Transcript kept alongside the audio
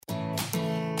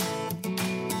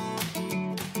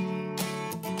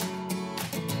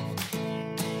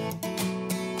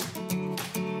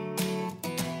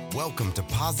Welcome to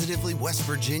Positively West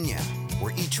Virginia,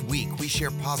 where each week we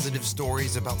share positive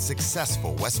stories about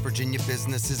successful West Virginia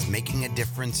businesses making a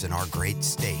difference in our great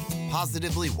state.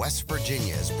 Positively West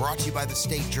Virginia is brought to you by the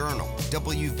State Journal,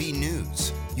 WV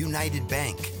News, United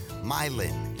Bank,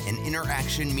 Mylan, and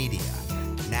Interaction Media.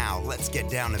 Now let's get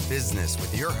down to business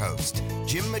with your host,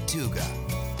 Jim Matuga.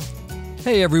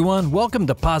 Hey everyone, welcome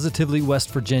to Positively West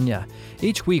Virginia.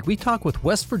 Each week we talk with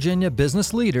West Virginia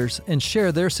business leaders and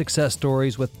share their success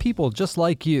stories with people just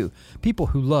like you, people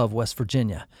who love West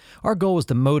Virginia. Our goal is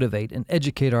to motivate and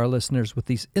educate our listeners with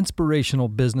these inspirational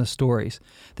business stories.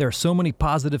 There are so many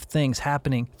positive things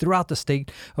happening throughout the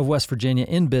state of West Virginia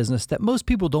in business that most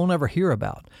people don't ever hear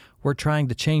about. We're trying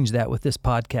to change that with this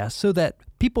podcast so that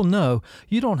people know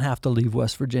you don't have to leave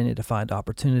West Virginia to find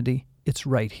opportunity. It's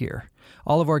right here.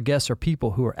 All of our guests are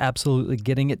people who are absolutely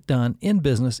getting it done in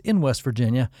business in West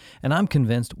Virginia, and I'm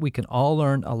convinced we can all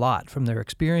learn a lot from their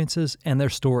experiences and their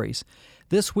stories.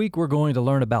 This week, we're going to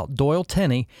learn about Doyle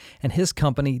Tenney and his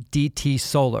company, DT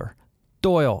Solar.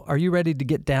 Doyle, are you ready to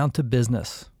get down to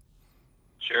business?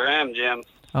 Sure am, Jim.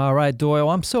 All right, Doyle,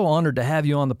 I'm so honored to have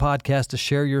you on the podcast to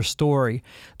share your story.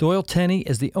 Doyle Tenney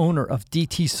is the owner of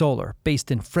DT Solar,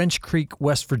 based in French Creek,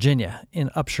 West Virginia, in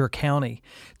Upshur County.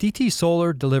 DT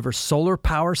Solar delivers solar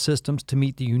power systems to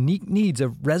meet the unique needs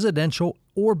of residential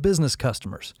or business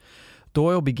customers.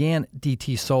 Doyle began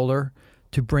DT Solar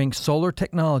to bring solar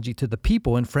technology to the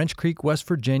people in French Creek, West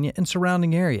Virginia, and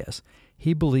surrounding areas.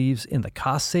 He believes in the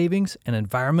cost savings and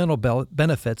environmental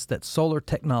benefits that solar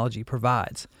technology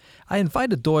provides. I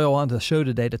invited Doyle onto the show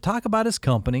today to talk about his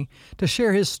company, to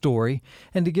share his story,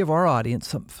 and to give our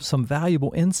audience some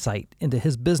valuable insight into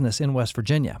his business in West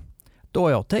Virginia.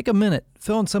 Doyle, take a minute,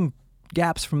 fill in some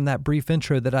gaps from that brief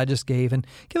intro that I just gave, and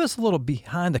give us a little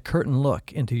behind-the-curtain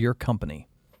look into your company.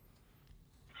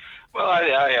 Well,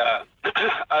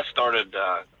 I started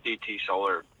DT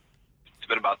Solar. It's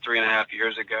been about 3.5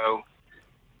 years ago.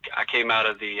 I came out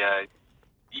of the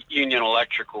union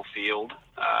electrical field,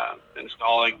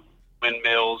 installing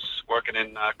windmills, working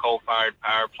in coal-fired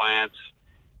power plants,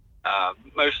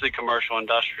 mostly commercial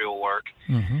industrial work,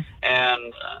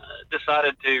 and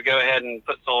decided to go ahead and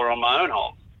put solar on my own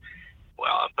home.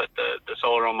 Well, I put the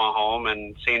solar on my home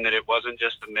and seen that it wasn't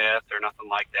just a myth or nothing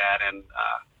like that, and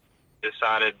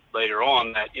decided later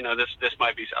on that, this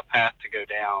might be a path to go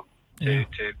down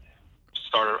to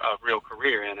start a real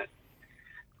career in it.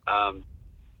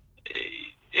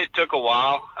 It took a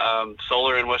while.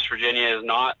 Solar in West Virginia is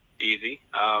not easy.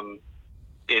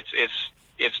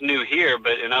 It's new here,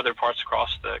 but in other parts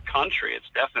across the country, it's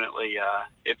definitely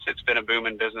it's been a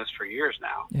booming business for years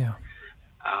now. Yeah.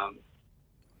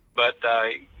 But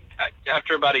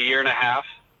after about 1.5 years,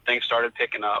 things started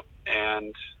picking up,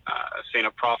 and I've seen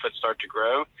a profit start to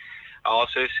grow. I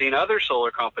also seen other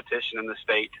solar competition in the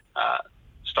state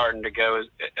starting to go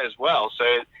as well. So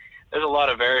there's a lot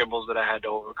of variables that I had to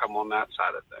overcome on that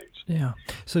side of things. Yeah.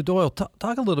 So Doyle,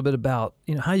 talk a little bit about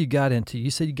how you got into.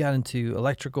 You said you got into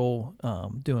electrical,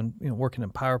 doing working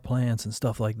in power plants and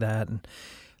stuff like that. And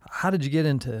how did you get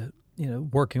into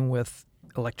working with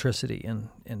electricity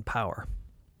and power?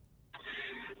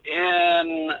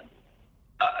 In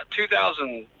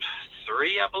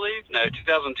 2003, I believe. No,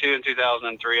 2002 and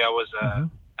 2003. I was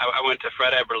I went to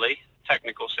Fred Eberly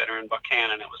Technical Center in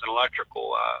Buchanan. It was an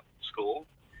electrical school.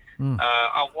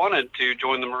 I wanted to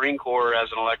join the Marine Corps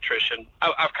as an electrician.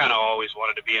 I've kind of always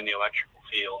wanted to be in the electrical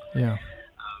field. Yeah.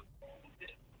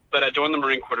 But I joined the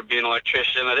Marine Corps to be an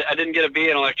electrician. I didn't get to be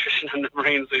an electrician in the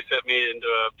Marines. They sent me into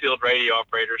a field radio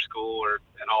operator school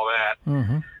and all that.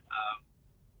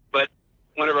 But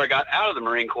whenever I got out of the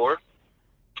Marine Corps,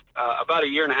 about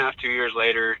 1.5 years, 2 years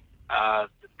later,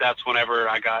 that's whenever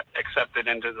I got accepted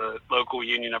into the local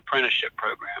union apprenticeship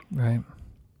program. Right.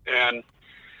 And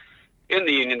in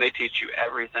the union, they teach you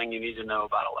everything you need to know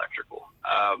about electrical.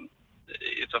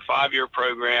 It's a 5-year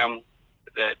program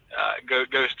that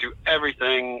goes through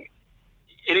everything.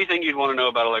 Anything you'd want to know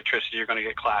about electricity, you're going to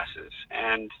get classes.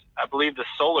 And I believe the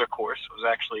solar course was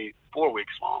actually 4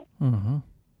 weeks long.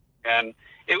 And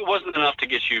it wasn't enough to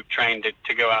get you trained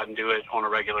to go out and do it on a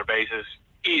regular basis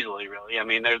easily, really. I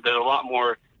mean, there's a lot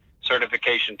more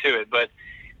certification to it, but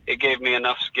it gave me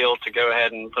enough skill to go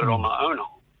ahead and put it on my own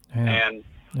home. And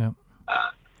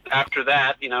after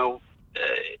that,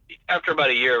 after about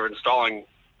 1 year of installing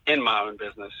in my own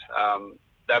business,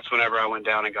 that's whenever I went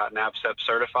down and got NABCEP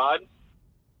certified,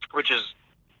 which is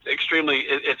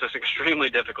it's an extremely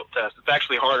difficult test. It's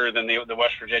actually harder than the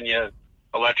West Virginia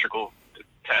electrical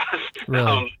test.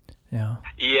 Really?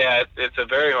 Yeah, it's a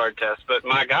very hard test. But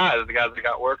the guys that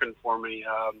got working for me,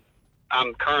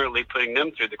 I'm currently putting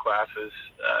them through the classes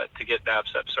to get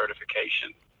NABCEP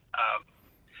certification.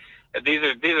 These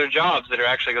are jobs that are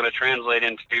actually going to translate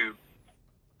into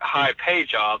high pay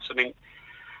jobs. I mean,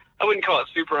 I wouldn't call it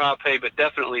super high pay, but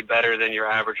definitely better than your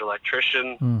average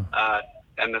electrician.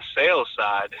 And the sales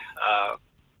side,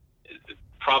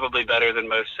 probably better than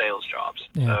most sales jobs.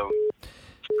 Yeah. So,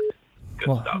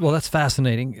 good stuff. Well, that's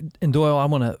fascinating. And Doyle, I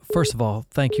want to first of all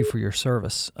thank you for your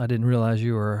service. I didn't realize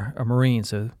you were a Marine,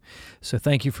 so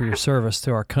thank you for your service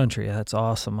to our country. That's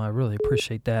awesome. I really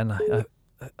appreciate that, and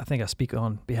I think I speak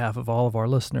on behalf of all of our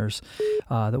listeners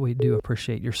that we do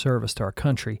appreciate your service to our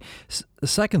country. The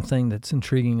second thing that's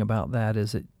intriguing about that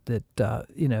is that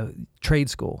trade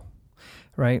school,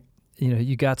 right?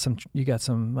 You got some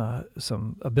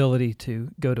ability to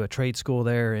go to a trade school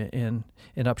there in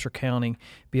Upshur County,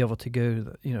 be able to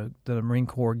go to the Marine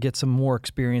Corps, get some more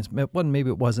experience.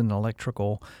 Maybe it wasn't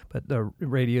electrical, but the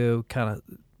radio kind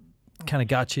of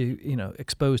got you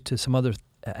exposed to some other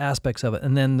aspects of it,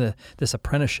 and then this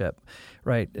apprenticeship,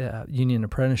 right? Union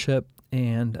apprenticeship,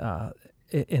 and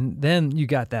then you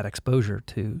got that exposure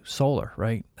to solar,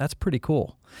 right? That's pretty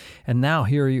cool. And now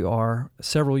here you are,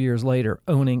 several years later,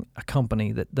 owning a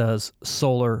company that does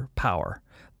solar power.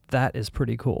 That is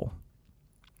pretty cool.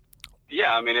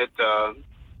 Yeah, I mean,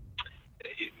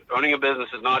 owning a business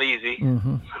is not easy.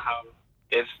 Mm-hmm.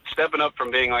 It's stepping up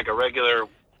from being like a regular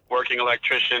working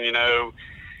electrician,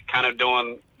 kind of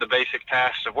doing the basic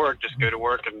tasks of work, just go to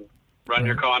work and run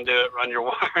your conduit, run your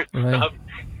wire and stuff,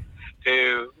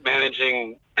 to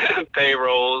managing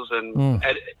payrolls and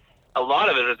a lot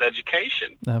of it is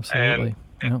education. Absolutely.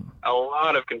 And a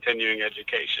lot of continuing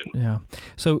education. Yeah.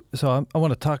 So I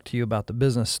want to talk to you about the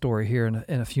business story here in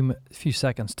a few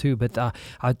seconds too, but I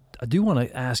do want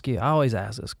to ask you, I always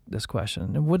ask this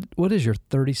question, and what is your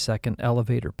 30-second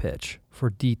elevator pitch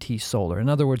for DT Solar? In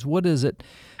other words, what is it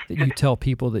that you tell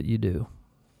people that you do?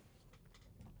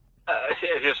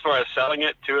 As far as selling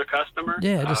it to a customer?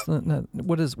 Yeah,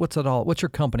 what's it all? What's your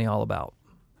company all about?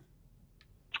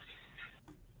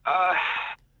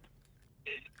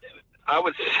 I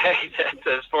would say that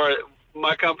as far as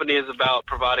my company is about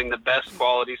providing the best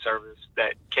quality service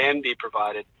that can be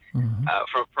provided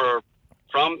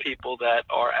from people that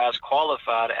are as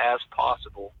qualified as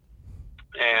possible,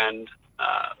 and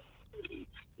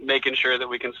making sure that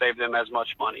we can save them as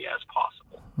much money as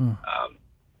possible.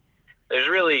 There's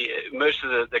really most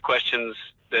of the questions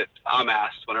that I'm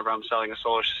asked whenever I'm selling a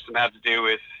solar system have to do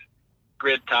with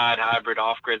grid tied, hybrid,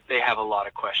 off grid. They have a lot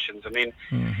of questions. I mean,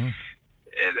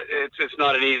 it's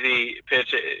not an easy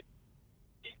pitch.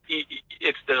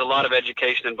 There's a lot of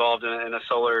education involved in a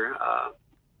solar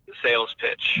sales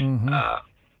pitch.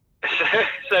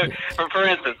 So for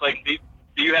instance, like,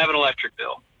 do you have an electric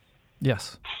bill?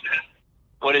 Yes.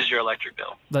 What is your electric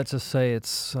bill? Let's just say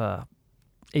it's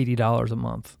 $80 a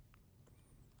month.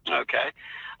 Okay.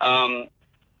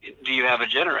 Do you have a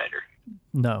generator?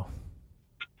 No.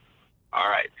 All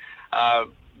right.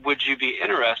 Would you be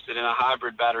interested in a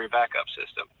hybrid battery backup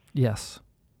system? Yes.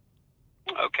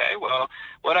 Okay. Well,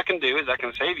 what I can do is I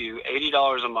can save you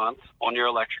 $80 a month on your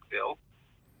electric bill,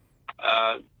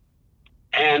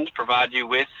 and provide you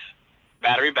with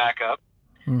battery backup,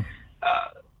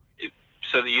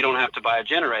 so that you don't have to buy a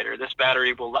generator. This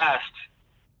battery will last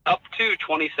up to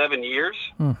 27 years,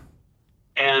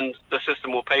 and the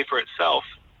system will pay for itself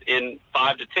in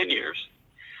 5 to 10 years.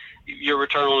 Your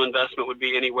return on investment would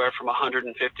be anywhere from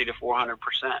 150 to 400%.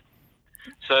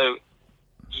 So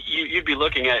you'd be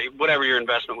looking at whatever your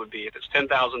investment would be. If it's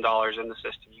 $10,000 in the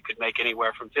system, you could make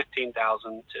anywhere from $15,000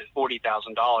 to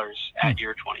 $40,000 at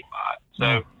year 25.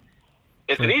 So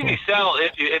it's an easy sell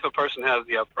if a person has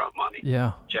the upfront money.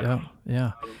 Yeah.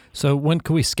 So when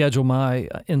can we schedule my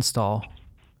install?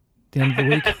 The end of the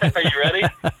week? Are you ready?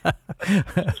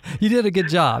 You did a good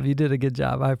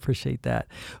job. I appreciate that.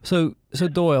 So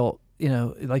Doyle,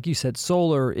 like you said,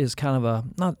 solar is kind of a,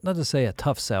 not to say a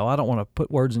tough sell. I don't want to put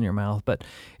words in your mouth, but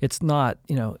it's not,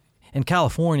 in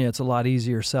California, it's a lot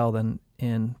easier sell than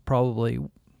in probably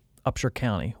Upshur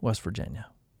County, West Virginia.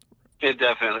 It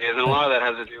definitely is. And a lot of that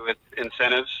has to do with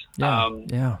incentives.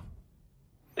 Yeah.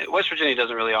 West Virginia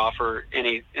doesn't really offer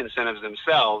any incentives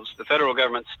themselves. The federal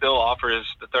government still offers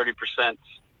the 30%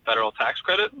 federal tax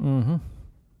credit.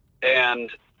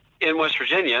 And in West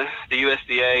Virginia, the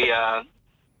USDA,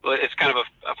 it's kind of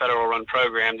a federal-run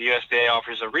program. The USDA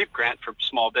offers a REAP grant for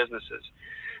small businesses.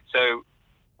 So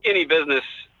any business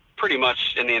pretty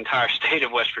much in the entire state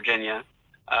of West Virginia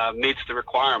meets the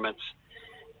requirements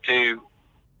to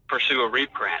pursue a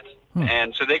REAP grant.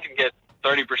 And so they can get a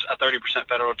 30%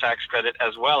 federal tax credit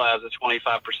as well as a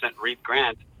 25% REAP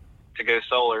grant to go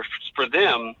solar. For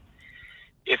them,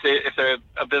 if they're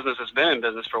a business that's been in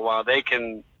business for a while, they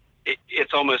can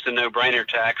it's almost a no-brainer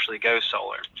to actually go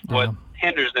solar. Yeah. What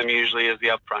hinders them usually is the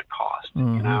upfront cost,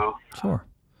 you know? Sure.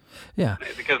 Yeah.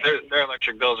 Because their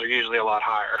electric bills are usually a lot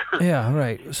higher. Yeah,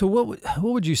 right. So what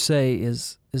would you say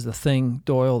is the thing,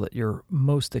 Doyle, that you're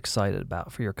most excited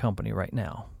about for your company right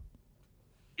now?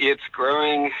 It's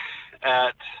growing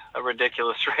at a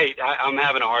ridiculous rate. I'm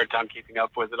having a hard time keeping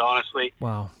up with it, honestly.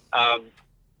 Wow.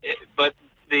 But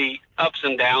the ups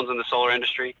and downs in the solar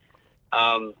industry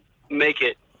make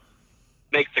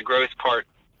the growth part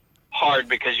hard,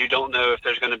 because you don't know if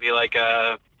there's going to be like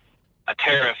a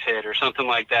tariff hit or something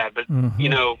like that. But you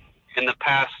know, in the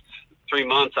past 3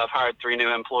 months, I've hired 3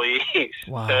 new employees.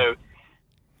 Wow. So,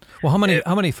 well,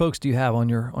 how many folks do you have on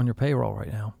your payroll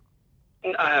right now?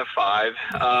 I have 5.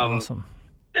 Awesome.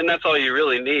 And that's all you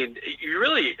really need.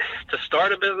 To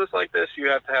start a business like this, you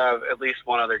have to have at least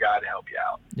one other guy to help you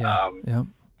out. Yeah.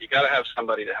 You got to have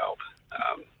somebody to help.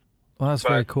 Well, that's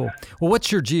very cool. Well,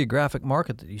 what's your geographic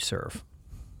market that you serve?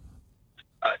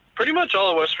 Pretty much all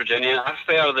of West Virginia. I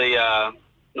stay out of the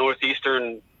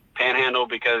northeastern panhandle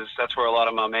because that's where a lot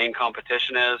of my main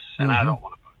competition is, and I don't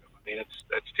want to. I mean,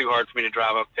 it's too hard for me to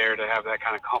drive up there to have that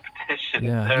kind of competition.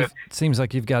 Yeah, So, it seems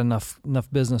like you've got enough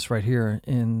business right here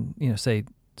in, say,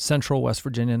 central West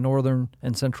Virginia, northern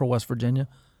and central West Virginia.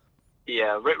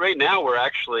 Yeah, right now we're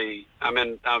actually I'm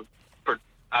in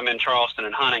Charleston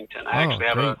and Huntington. I actually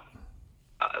have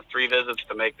 3 visits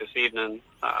to make this evening.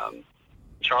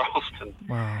 Charleston.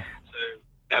 Wow.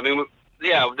 So, I mean,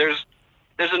 yeah, there's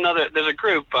a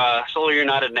group, Solar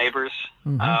United Neighbors.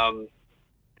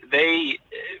 They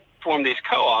form these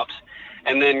co-ops,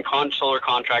 and then solar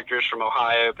contractors from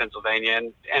Ohio,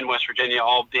 Pennsylvania, and West Virginia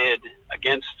all bid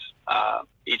against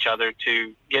each other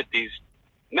to get these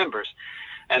members.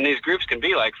 And these groups can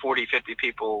be like 40, 50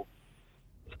 people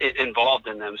involved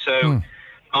in them. So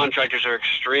contractors are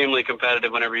extremely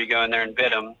competitive whenever you go in there and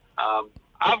bid them.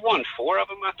 I've won 4 of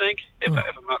them, I think, if I'm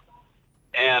not.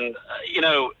 And, you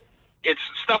know, it's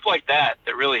stuff like that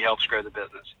really helps grow the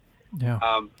business. Yeah,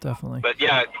 definitely. But,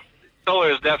 yeah,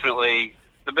 solar is definitely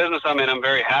the business I'm in. I'm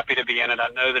very happy to be in it. I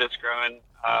know that it's growing.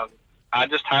 I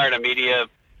just hired a media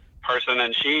person,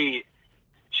 and she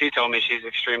told me she's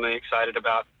extremely excited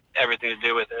about everything to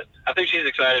do with it. I think she's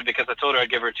excited because I told her I'd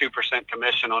give her 2%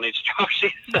 commission on each job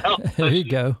she sells. There you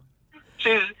go.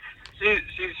 She's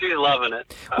loving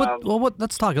it.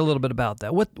 Let's talk a little bit about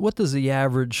that. What does the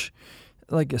average,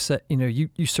 like I said, you know,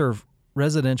 you serve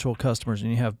residential customers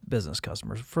and you have business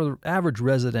customers. For the average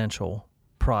residential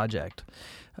project,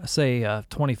 say a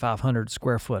 2,500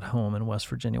 square foot home in West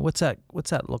Virginia, what's that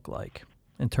look like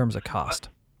in terms of cost?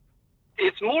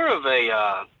 It's more of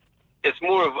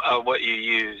what you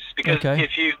use, because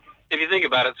if you think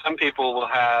about it, some people will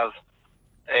have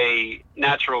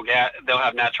natural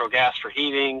gas for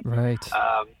heating. Right.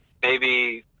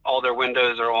 Maybe all their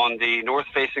windows are on the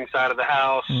north-facing side of the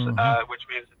house, which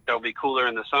means they'll be cooler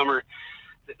in the summer.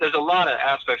 There's a lot of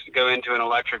aspects that go into an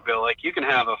electric bill. Like, you can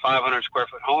have a 500 square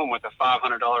foot home with a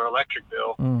 $500 electric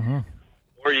bill,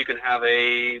 or you can have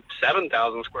a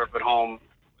 7,000 square foot home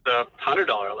with a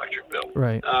 $100 electric bill.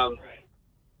 Right.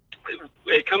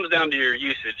 It comes down to your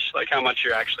usage, like how much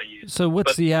you're actually using. So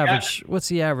what's the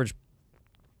average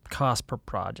cost per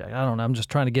project? I don't know. I'm just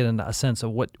trying to get into a sense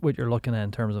of what you're looking at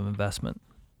in terms of investment.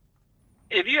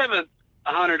 If you have a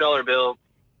 $100 bill,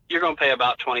 you're going to pay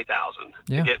about $20,000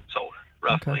 to get solar,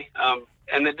 roughly. Okay.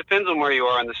 And it depends on where you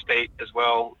are in the state as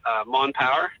well. Mon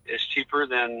Power is cheaper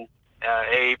than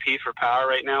AAP for power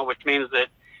right now, which means that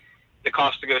the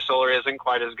cost to go solar isn't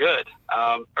quite as good,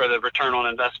 or the return on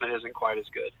investment isn't quite as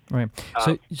good. Right.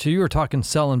 So you were talking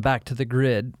selling back to the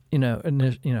grid,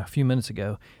 a few minutes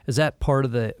ago. Is that part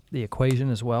of the equation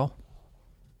as well?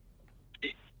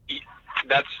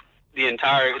 That's the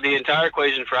entire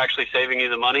equation for actually saving you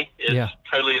the money is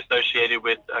totally associated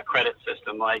with a credit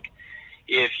system. Like,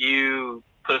 if you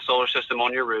put a solar system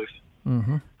on your roof,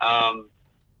 and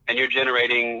you're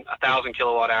generating 1,000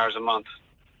 kilowatt hours a month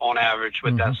on average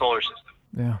with that solar system.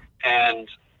 Yeah. And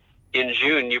in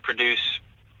June, you produce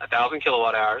 1,000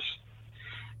 kilowatt hours.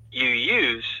 You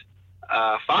use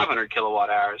 500 kilowatt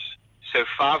hours. So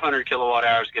 500 kilowatt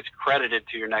hours gets credited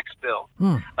to your next bill.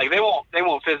 Like, they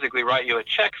won't physically write you a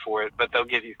check for it, but they'll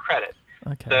give you credit.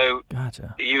 Okay. So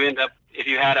gotcha. You end up, if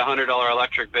you had a $100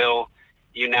 electric bill,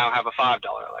 you now have a $5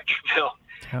 electric bill,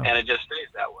 and it just stays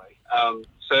that way.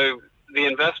 So the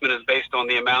investment is based on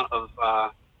the amount of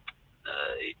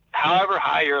however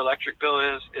high your electric bill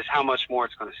is how much more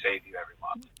it's going to save you every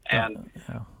month. And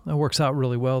that works out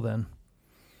really well then.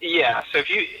 Yeah. So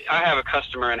I have a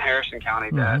customer in Harrison County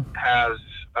that has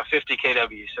a 50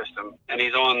 kW system, and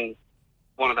he's on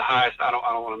one of the highest. I don't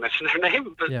want to mention their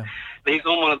name, but Yeah. he's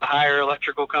on one of the higher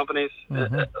electrical companies as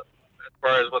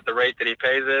far as what the rate that he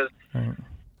pays is. Right.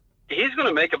 He's going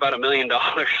to make about $1 million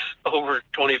over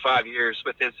 25 years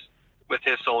with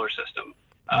his solar system.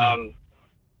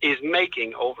 He's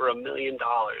making over $1 million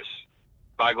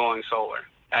by going solar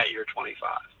at year 25.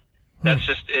 That's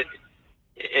just it.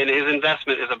 And his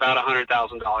investment is about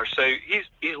 $100,000. So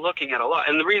he's looking at a lot.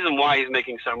 And the reason why he's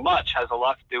making so much has a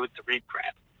lot to do with the REAP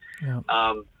grant.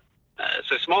 Yeah.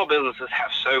 So small businesses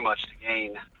have so much to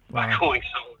gain by going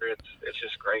solar. It's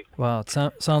just great. Wow, it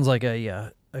sounds like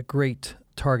a great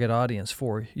target audience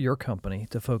for your company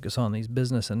to focus on these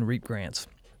business and REAP grants.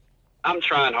 I'm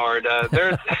trying hard.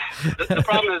 The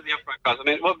problem is the upfront cost. I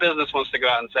mean, what business wants to go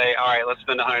out and say, all right, let's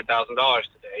spend $100,000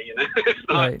 today? You know, it's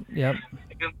not, right. Yep.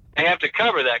 They have to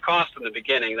cover that cost in the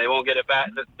beginning. They won't get it back.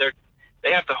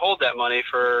 They have to hold that money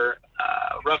for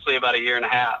roughly about a year and a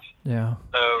half. Yeah.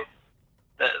 So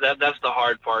that's the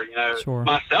hard part. You know, Sure.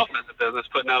 Myself as a business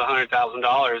putting out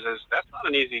 $100,000 that's not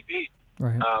an easy feat.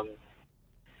 Right.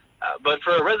 But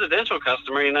for a residential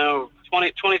customer, you know,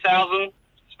 $20,000 is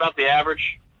about the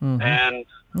average. Mm-hmm. And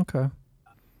okay.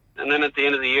 And then at the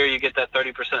end of the year, you get that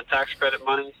 30% tax credit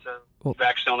money. So you've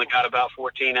actually only got about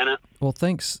 14 in it. Well,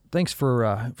 thanks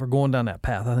for going down that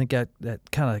path. I think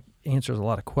that kind of answers a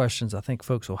lot of questions I think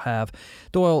folks will have.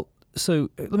 Doyle,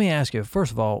 so let me ask you,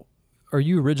 first of all, are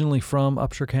you originally from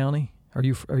Upshur County? Are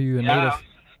you a native?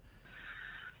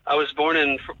 I was born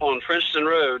on Frenchton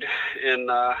Road in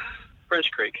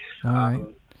French Creek. All right.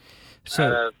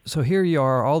 So here you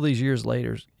are all these years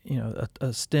later, you know,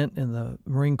 a stint in the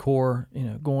Marine Corps, you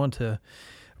know, going to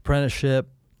apprenticeship,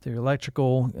 through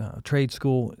electrical trade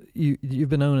school. You've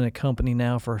been owning a company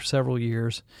now for several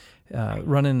years,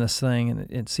 running this thing,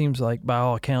 and it seems like by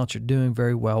all accounts you're doing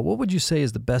very well. What would you say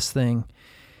is the best thing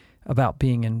about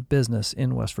being in business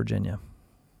in West Virginia?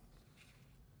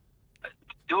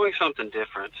 Doing something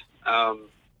different.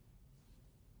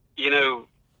 You know,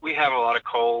 we have a lot of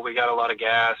coal, we got a lot of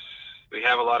gas, we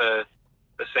have a lot of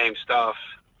the same stuff.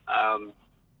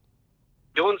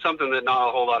 Doing something that not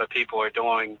a whole lot of people are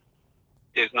doing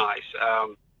is nice.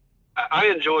 I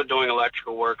enjoyed doing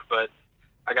electrical work, but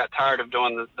I got tired of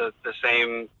doing the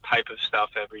same type of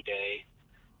stuff every day.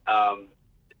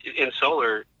 In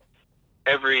solar,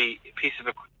 every piece of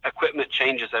equipment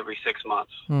changes every 6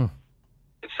 months.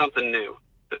 It's something new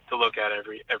to look at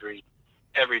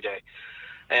every day.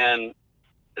 And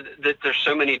there's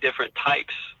so many different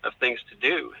types of things to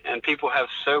do, and people have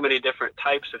so many different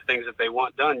types of things that they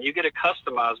want done. You get to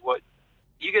customize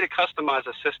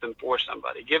a system for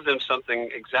somebody. Give them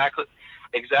something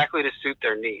exactly to suit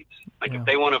their needs. Like if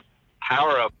they want to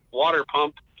power a water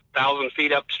pump 1,000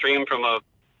 feet upstream from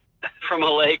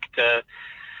a lake to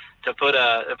put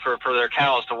for their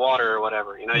cows to water or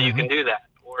whatever, you know, you can do that.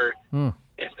 Or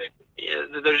if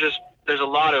there's a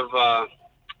lot of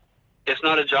it's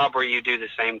not a job where you do the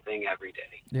same thing every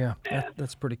day. Yeah,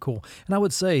 that's pretty cool. And I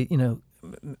would say, you know,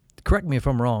 correct me if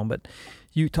I'm wrong, but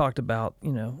you talked about,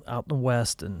 you know, out in the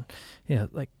West and, you know,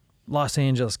 like Los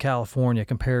Angeles, California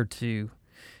compared to,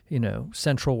 you know,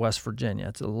 central West Virginia.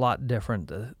 It's a lot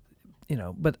different, you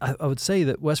know, but I would say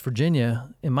that West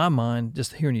Virginia, in my mind,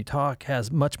 just hearing you talk, has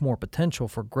much more potential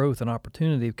for growth and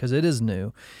opportunity because it is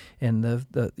new, and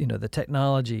the you know, the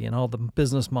technology and all the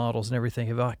business models and everything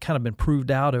have kind of been proved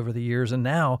out over the years, and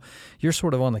now you're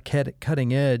sort of on the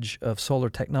cutting edge of solar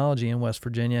technology in West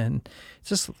Virginia, and it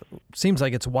just seems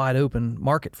like it's a wide open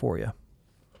market for you.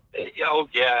 Oh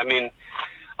yeah, I mean,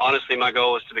 honestly, my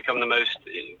goal is to become the most.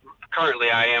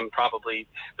 Currently, I am probably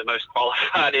the most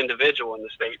qualified individual in the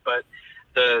state, but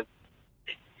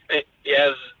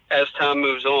as time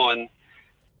moves on,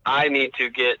 I need to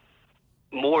get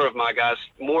more of my guys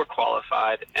more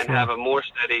qualified and have a more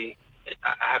steady.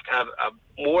 I have to have a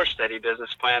more steady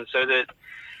business plan so that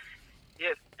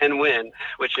if and when,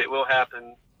 which it will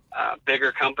happen,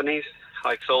 bigger companies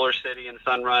like Solar City and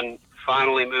Sunrun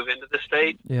finally move into the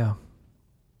state. Yeah.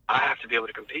 I have to be able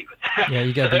to compete with that. Yeah,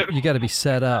 you got to be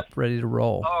set up, ready to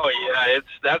roll. Oh yeah,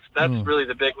 that's really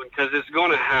the big one because it's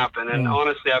going to happen. And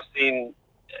honestly, I've seen,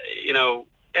 you know,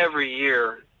 every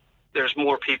year there's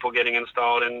more people getting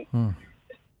installed. And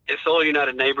Solar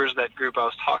United Neighbors, that group I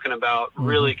was talking about,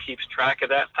 really keeps track of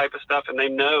that type of stuff, and they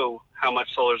know how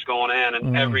much solar's going in.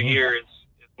 And every year it's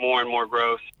more and more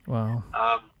growth. Wow.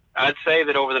 I'd say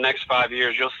that over the next 5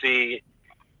 years, you'll see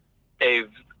a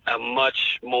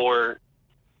much more.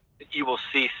 You will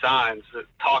see signs that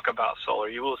talk about solar.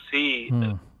 You will see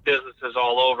businesses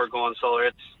all over going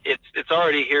solar. It's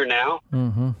already here now.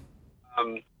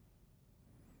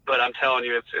 But I'm telling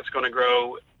you, it's going to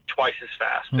grow twice as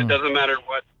fast. It doesn't matter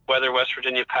whether West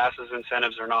Virginia passes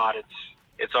incentives or not,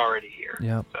 it's already here.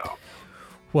 Yeah. So.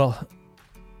 Well,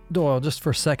 Doyle, just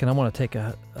for a second, I want to take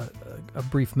a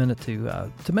brief minute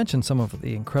to mention some of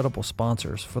the incredible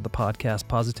sponsors for the podcast,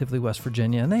 Positively West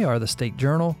Virginia, and they are the State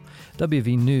Journal,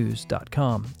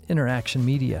 WVNews.com, Interaction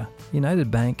Media, United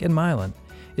Bank, and Mylan.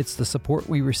 It's the support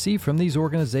we receive from these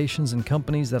organizations and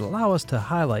companies that allow us to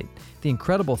highlight the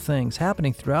incredible things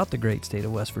happening throughout the great state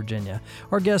of West Virginia.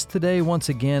 Our guest today, once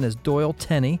again, is Doyle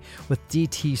Tenney with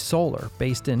DT Solar,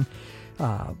 based in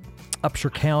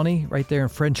Upshur County, right there in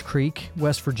French Creek,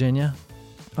 West Virginia.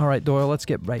 All right, Doyle, let's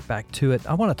get right back to it.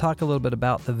 I want to talk a little bit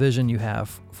about the vision you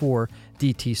have for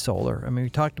DT Solar. I mean, we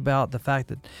talked about the fact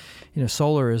that,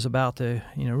 solar is about to,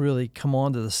 really come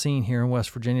onto the scene here in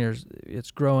West Virginia.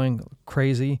 It's growing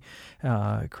crazy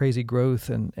growth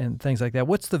and things like that.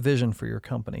 What's the vision for your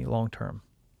company long term?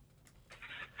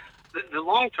 The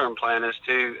long-term plan is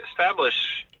to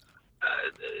establish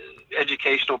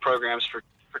educational programs for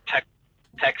tech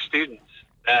students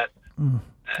that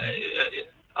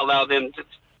allow them to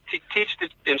teach the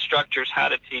instructors how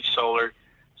to teach solar,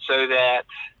 so that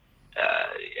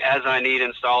as I need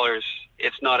installers,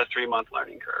 it's not a 3-month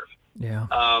learning curve. Yeah.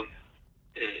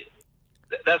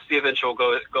 That's the eventual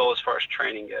goal as far as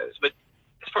training goes. But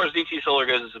as far as DT Solar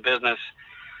goes as a business,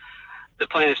 the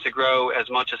plan is to grow as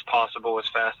much as possible, as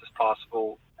fast as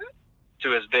possible,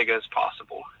 to as big as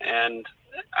possible. And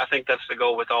I think that's the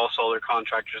goal with all solar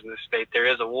contractors in the state. There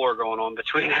is a war going on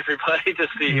between everybody to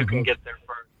see who can get there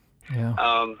first.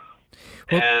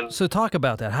 Yeah. So talk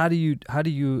about that. How do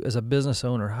you, as a business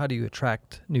owner, how do you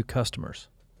attract new customers?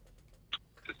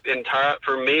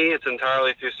 For me, it's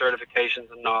entirely through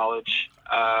certifications and knowledge.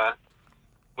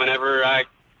 Whenever I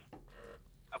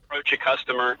approach a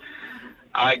customer,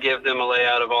 I give them a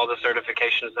layout of all the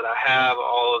certifications that I have,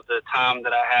 all of the time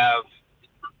that I have,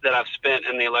 that I've spent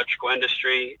in the electrical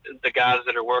industry, the guys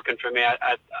that are working for me.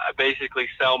 I basically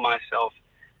sell myself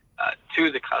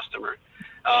to the customer.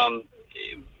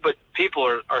 But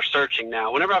people are searching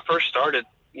now. Whenever I first started,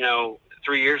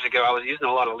 3 years ago, I was using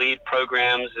a lot of lead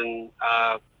programs and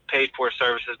paid for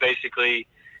services, basically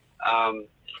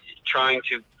trying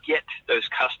to get those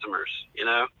customers,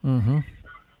 Mm-hmm.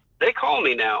 They call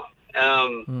me now.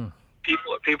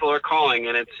 People are calling,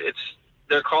 and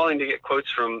they're calling to get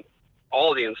quotes from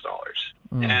all the installers,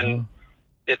 and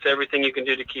it's everything you can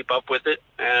do to keep up with it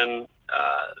and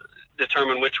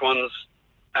determine which ones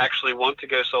actually want to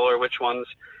go solar, which ones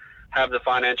have the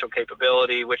financial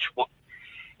capability,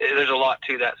 there's a lot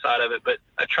to that side of it. But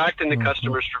attracting the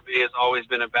customers for me has always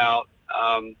been about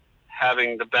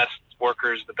having the best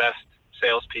workers, the best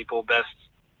salespeople,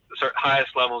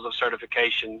 highest levels of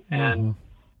certification, and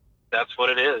that's what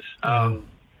it is.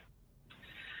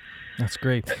 That's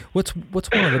great. What's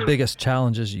one of the biggest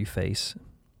challenges you face?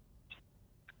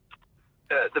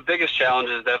 The biggest challenge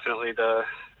is definitely the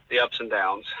ups and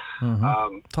downs.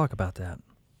 Talk about that.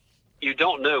 You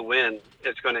don't know when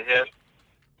it's going to hit,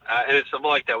 and it's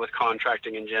like that with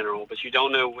contracting in general. But you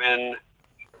don't know when.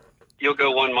 You'll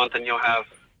go 1 month and you'll have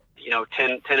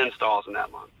 10 installs in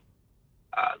that month.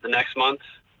 The next month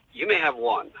you may have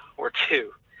 1 or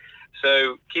 2.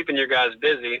 So keeping your guys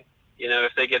busy.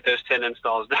 If they get those 10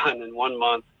 installs done in 1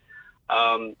 month,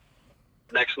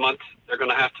 next month they're going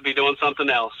to have to be doing something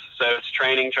else. So it's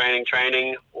training,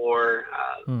 or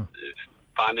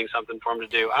finding something for them to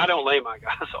do. I don't lay my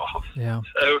guys off. Yeah.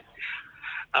 So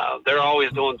they're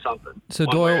always doing something. So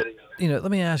Doyle,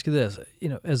 let me ask you this.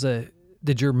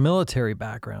 Did your military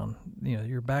background,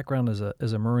 your background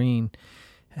as a Marine,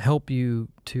 help you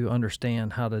to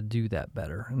understand how to do that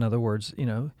better? In other words,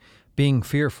 being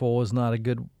fearful is not a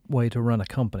good way to run a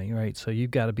company, right? So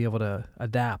you've got to be able to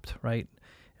adapt, right?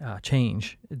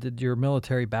 Change. Did your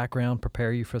military background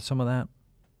prepare you for some of that?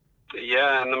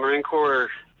 Yeah, in the Marine Corps,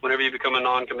 whenever you become a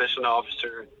non-commissioned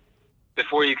officer,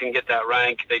 before you can get that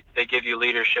rank, they give you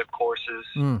leadership courses,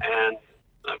 and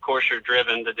of course you're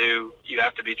driven to do. You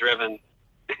have to be driven.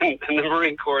 In the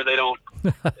Marine Corps, they don't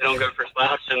go for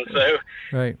slouching, so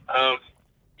right.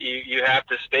 You have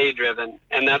to stay driven,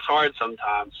 and that's hard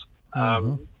sometimes.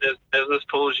 Business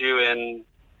pulls you in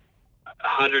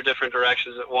 100 different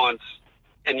directions at once,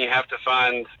 and you have to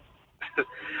find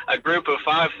a group of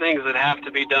 5 things that have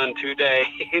to be done today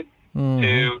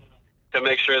to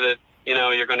make sure that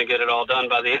you're going to get it all done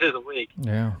by the end of the week.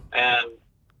 Yeah, and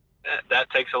that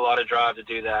takes a lot of drive to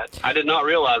do that. I did not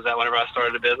realize that whenever I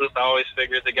started a business. I always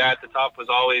figured the guy at the top was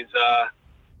always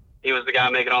he was the guy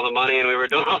making all the money, and we were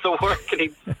doing all the work, and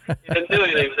he didn't do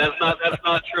anything. But that's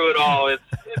not true at all.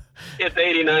 It's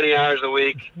 80, 90 hours a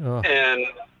week, and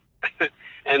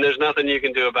there's nothing you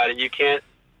can do about it. You can't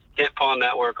pawn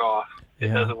that work off. it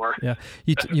doesn't work. Yeah.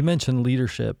 You mentioned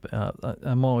leadership.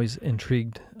 I'm always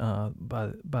intrigued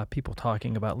by people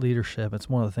talking about leadership. It's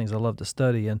one of the things I love to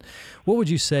study. And what would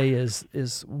you say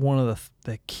is one of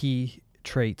the key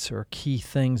traits or key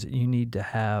things that you need to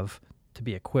have to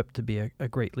be equipped to be a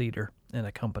great leader in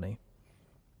a company?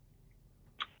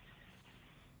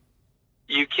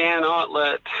 You cannot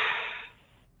let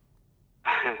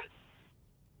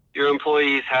your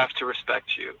employees have to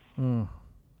respect you.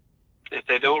 If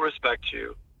they don't respect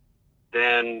you,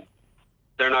 then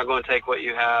they're not going to take what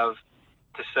you have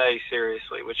to say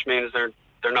seriously, which means they're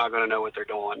not going to know what they're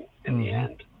doing in the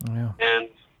end. Yeah. And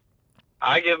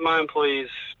I give my employees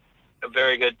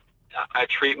I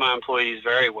treat my employees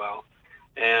very well,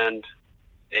 and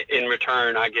in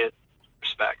return I get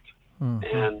respect.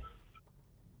 And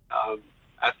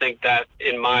I think that,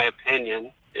 in my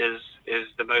opinion, is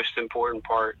the most important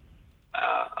part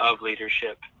of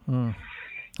leadership. You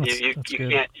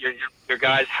can't. Your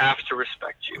guys have to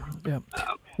respect you. Yeah.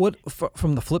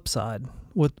 From the flip side,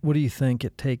 what do you think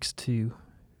it takes to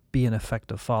be an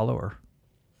effective follower?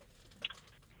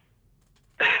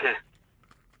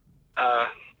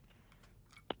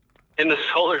 In the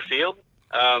solar field,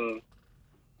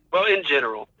 well, in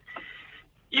general,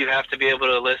 you have to be able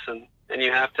to listen, and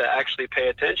you have to actually pay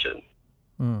attention.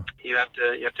 You have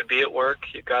to be at work.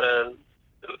 You've got to,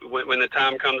 when the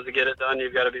time comes to get it done,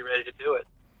 you've got to be ready to do it.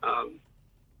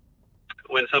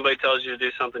 When somebody tells you to do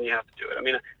something, you have to do it. I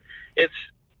mean, it's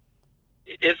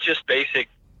just basic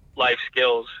life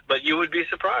skills, but you would be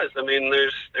surprised. I mean,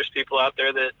 there's people out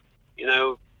there that,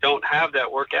 don't have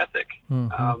that work ethic.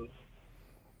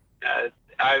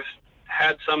 I've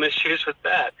had some issues with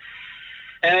that,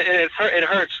 and it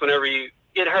hurts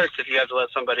it hurts if you have to let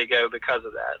somebody go because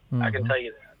of that. I can tell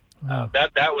you that.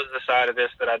 That was the side of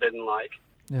this that I didn't like.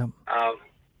 Yeah. I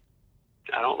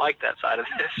don't like that side of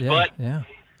this, but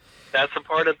that's a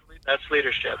part of that's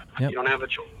leadership. Yep. You don't have a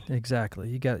choice.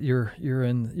 Exactly. You're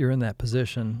in that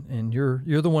position, and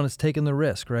you're the one that's taking the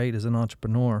risk, right, as an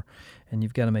entrepreneur, and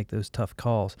you've got to make those tough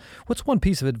calls. What's one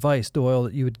piece of advice, Doyle,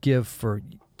 that you would give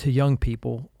to young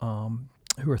people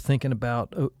who are thinking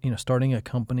about starting a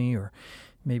company, or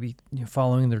maybe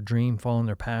following their dream, following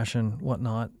their passion,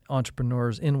 whatnot,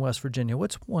 entrepreneurs in West Virginia?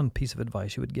 What's one piece of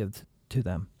advice you would give to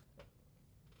them?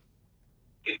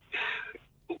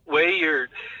 Weigh your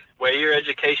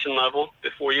education level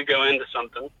before you go into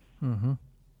something,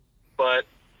 but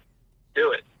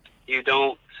do it. You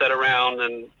don't sit around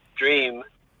and dream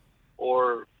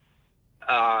or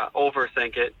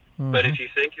overthink it. But if you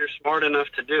think you're smart enough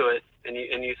to do it, and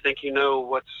you think you know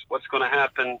what's going to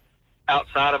happen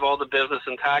outside of all the business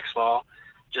and tax law,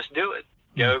 just do it.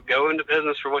 Go into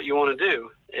business for what you want to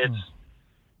do.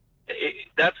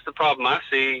 That's the problem I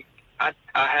see. I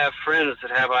have friends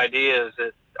that have ideas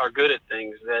that are good at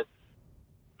things that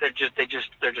they're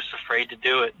just afraid to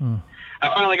do it.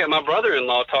 I finally got my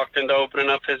brother-in-law talked into opening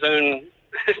up his own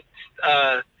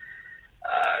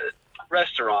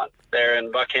restaurant there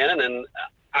in Buchanan, and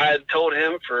I had told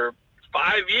him for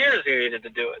 5 years he needed to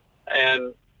do it,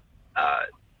 and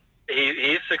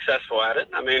he's successful at it.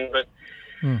 I mean, but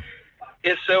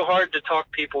it's so hard to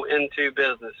talk people into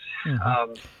business.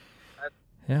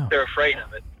 They're afraid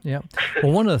of it. Yeah.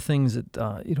 Well, one of the things that,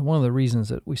 one of the reasons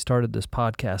that we started this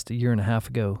podcast a year and a half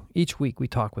ago, each week we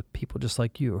talk with people just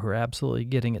like you who are absolutely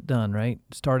getting it done, right?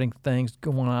 Starting things,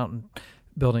 going out and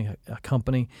building a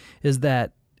company, is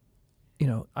that,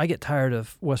 I get tired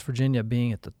of West Virginia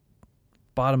being at the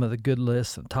bottom of the good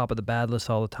list and top of the bad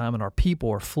list all the time, and our people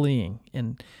are fleeing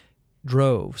in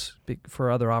droves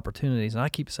for other opportunities. And I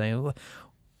keep saying,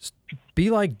 be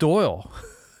like Doyle.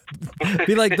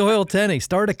 Be like Doyle Tenney.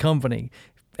 Start a company.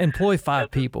 Employ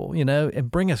 5 people, and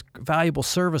bring a valuable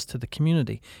service to the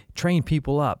community. Train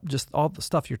people up. Just all the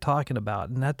stuff you're talking about,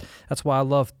 and that's why I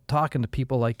love talking to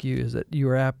people like you. Is that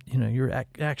you're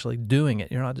actually doing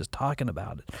it. You're not just talking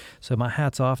about it. So my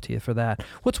hat's off to you for that.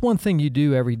 What's one thing you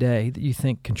do every day that you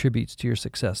think contributes to your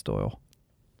success, Doyle?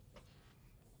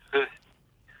 Let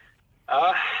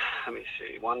me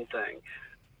see. One thing.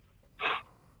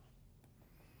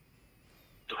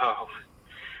 Oh,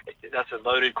 that's a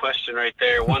loaded question right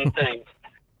there. One thing.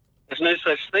 There's no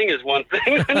such thing as one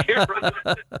thing when you're running.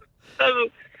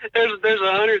 There's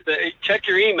 100 things. Check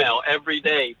your email every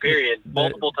day, period,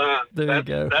 multiple times. There you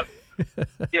go.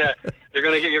 Yeah, you're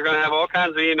gonna have all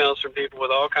kinds of emails from people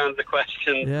with all kinds of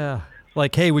questions. Yeah,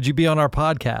 like, hey, would you be on our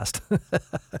podcast?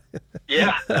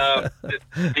 Yeah,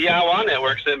 DIY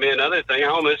Network sent me another thing. I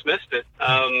almost missed it.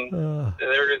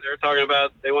 They're talking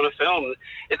about they want to film.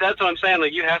 That's what I'm saying.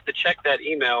 Like, you have to check that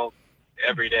email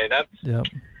every day.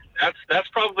 That's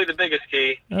probably the biggest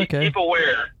key. Okay. Keep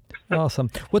aware. Awesome.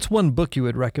 What's one book you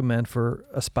would recommend for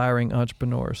aspiring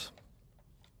entrepreneurs?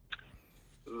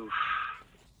 Oof.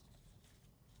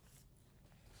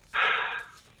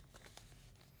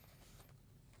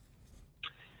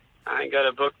 I ain't got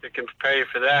a book that can prepare you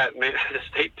for that. Maybe the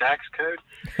state tax code,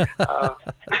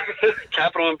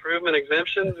 capital improvement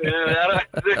exemptions.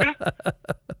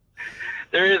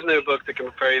 There is no book that can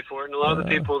prepare you for it. And a lot of the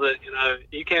people that,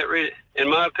 you can't read it. In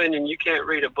my opinion, you can't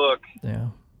read a book, Yeah.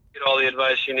 get all the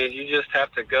advice you need. You just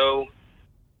have to go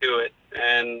do it.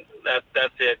 And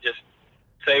that's it. Just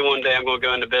say one day I'm going to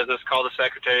go into business, call the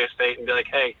Secretary of State and be like,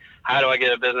 hey, how do I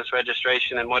get a business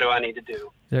registration and what do I need to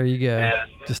do? There you go. And,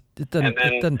 it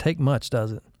doesn't take much,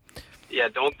 does it? Yeah,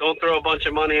 don't throw a bunch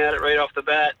of money at it right off the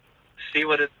bat. See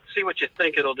what you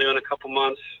think it'll do in a couple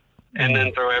months, and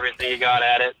then throw everything you got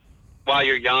at it while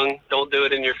you're young. Don't do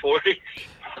it in your 40s. It's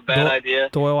a bad idea.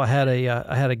 Doyle, I had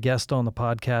a guest on the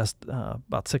podcast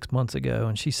about 6 months ago,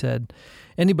 and she said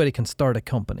anybody can start a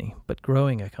company, but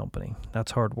growing a company,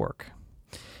 that's hard work.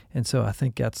 And so I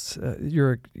think that's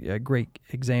you're a great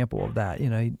example of that.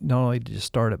 Not only did you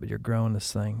start it, but you're growing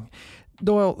this thing.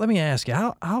 Doyle, let me ask you,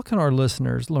 how can our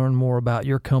listeners learn more about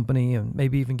your company and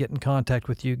maybe even get in contact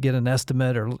with you, get an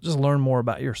estimate, or just learn more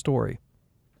about your story?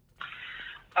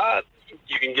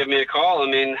 You can give me a call.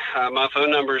 My phone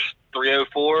number is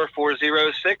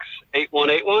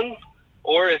 304-406-8181.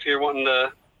 Or if you're wanting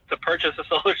to purchase a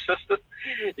solar system,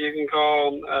 you can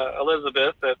call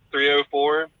Elizabeth at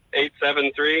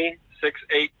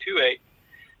 304-873-6828.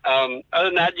 Other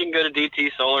than that, you can go to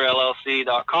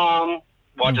dtsolarllc.com,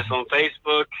 watch us on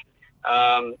Facebook,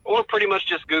 or pretty much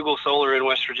just Google solar in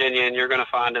West Virginia, and you're going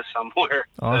to find us somewhere.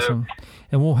 Awesome.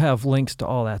 And we'll have links to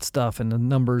all that stuff and the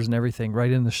numbers and everything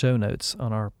right in the show notes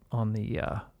on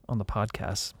the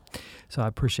podcast. So I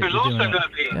appreciate you doing that.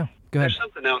 Yeah, go ahead. There's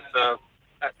something else.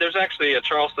 There's actually a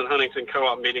Charleston Huntington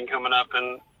Co-op meeting coming up,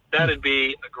 and that'd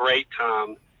be a great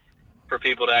time for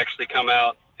people to actually come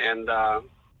out and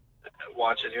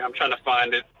watch it here. I'm trying to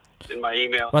find it in my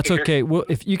email. That's okay. Well,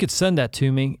 if you could send that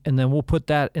to me, and then we'll put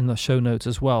that in the show notes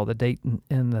as well, the date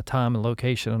and the time and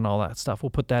location and all that stuff. We'll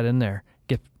put that in there.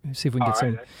 See if we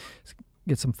can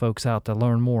get some folks out to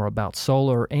learn more about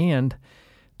solar and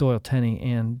Doyle Tenney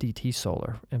and DT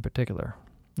Solar in particular.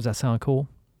 Does that sound cool?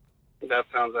 That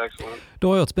sounds excellent.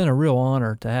 Doyle, it's been a real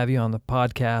honor to have you on the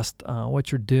podcast.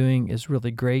 What you're doing is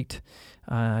really great.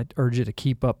 I urge you to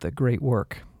keep up the great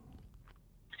work.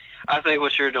 I think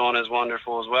what you're doing is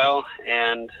wonderful as well,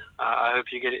 and I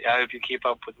hope you keep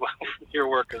up with your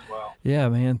work as well. Yeah,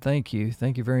 man. Thank you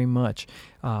very much.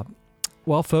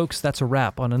 Well, folks, that's a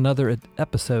wrap on another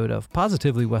episode of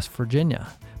Positively West Virginia.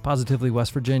 Positively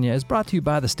West Virginia is brought to you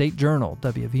by the State Journal,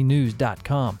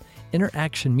 WVNews.com,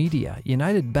 Interaction Media,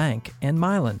 United Bank, and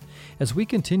Mylan, as we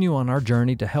continue on our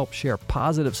journey to help share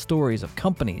positive stories of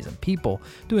companies and people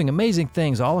doing amazing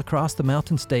things all across the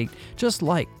Mountain State, just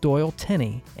like Doyle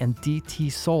Tenney and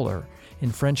DT Solar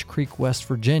in French Creek, West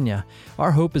Virginia.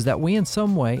 Our hope is that we in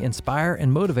some way inspire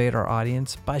and motivate our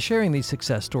audience by sharing these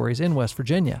success stories in West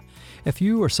Virginia. If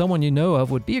you or someone you know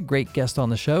of would be a great guest on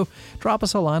the show, drop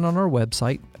us a line on our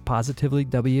website,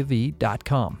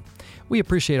 positivelyWV.com. We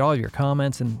appreciate all of your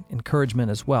comments and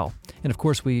encouragement as well. And of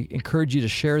course, we encourage you to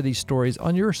share these stories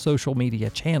on your social media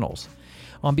channels.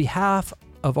 On behalf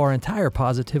of our entire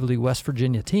Positively West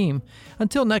Virginia team,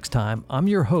 until next time, I'm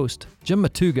your host, Jim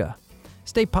Matuga.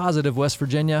 Stay positive, West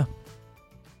Virginia.